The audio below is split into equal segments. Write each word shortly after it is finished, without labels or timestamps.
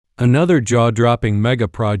Another jaw-dropping mega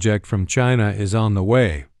project from China is on the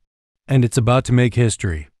way, and it's about to make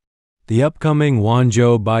history. The upcoming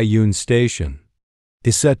Wanzhou Baiyun Station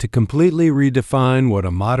is set to completely redefine what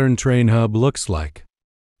a modern train hub looks like,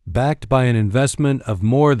 backed by an investment of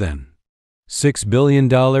more than $6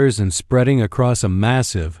 billion and spreading across a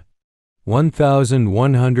massive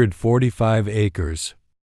 1,145 acres.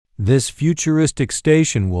 This futuristic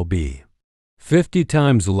station will be 50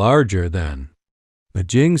 times larger than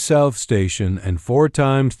Beijing South Station and 4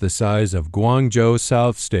 times the size of Wanzhou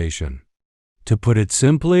South Station. To put it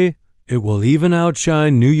simply, it will even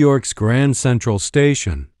outshine New York's Grand Central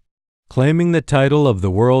Station, claiming the title of the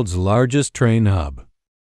world's largest train hub.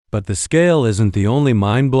 But the scale isn't the only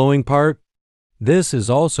mind-blowing part. This is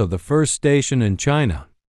also the first station in China,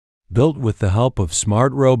 built with the help of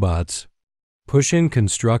smart robots, pushing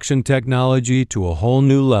construction technology to a whole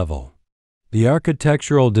new level. The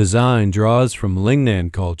architectural design draws from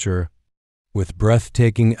Lingnan culture, with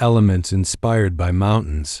breathtaking elements inspired by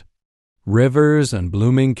mountains, rivers, and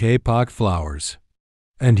blooming kapok flowers.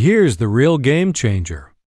 And here's the real game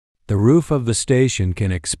changer. The roof of the station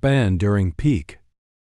can expand during peak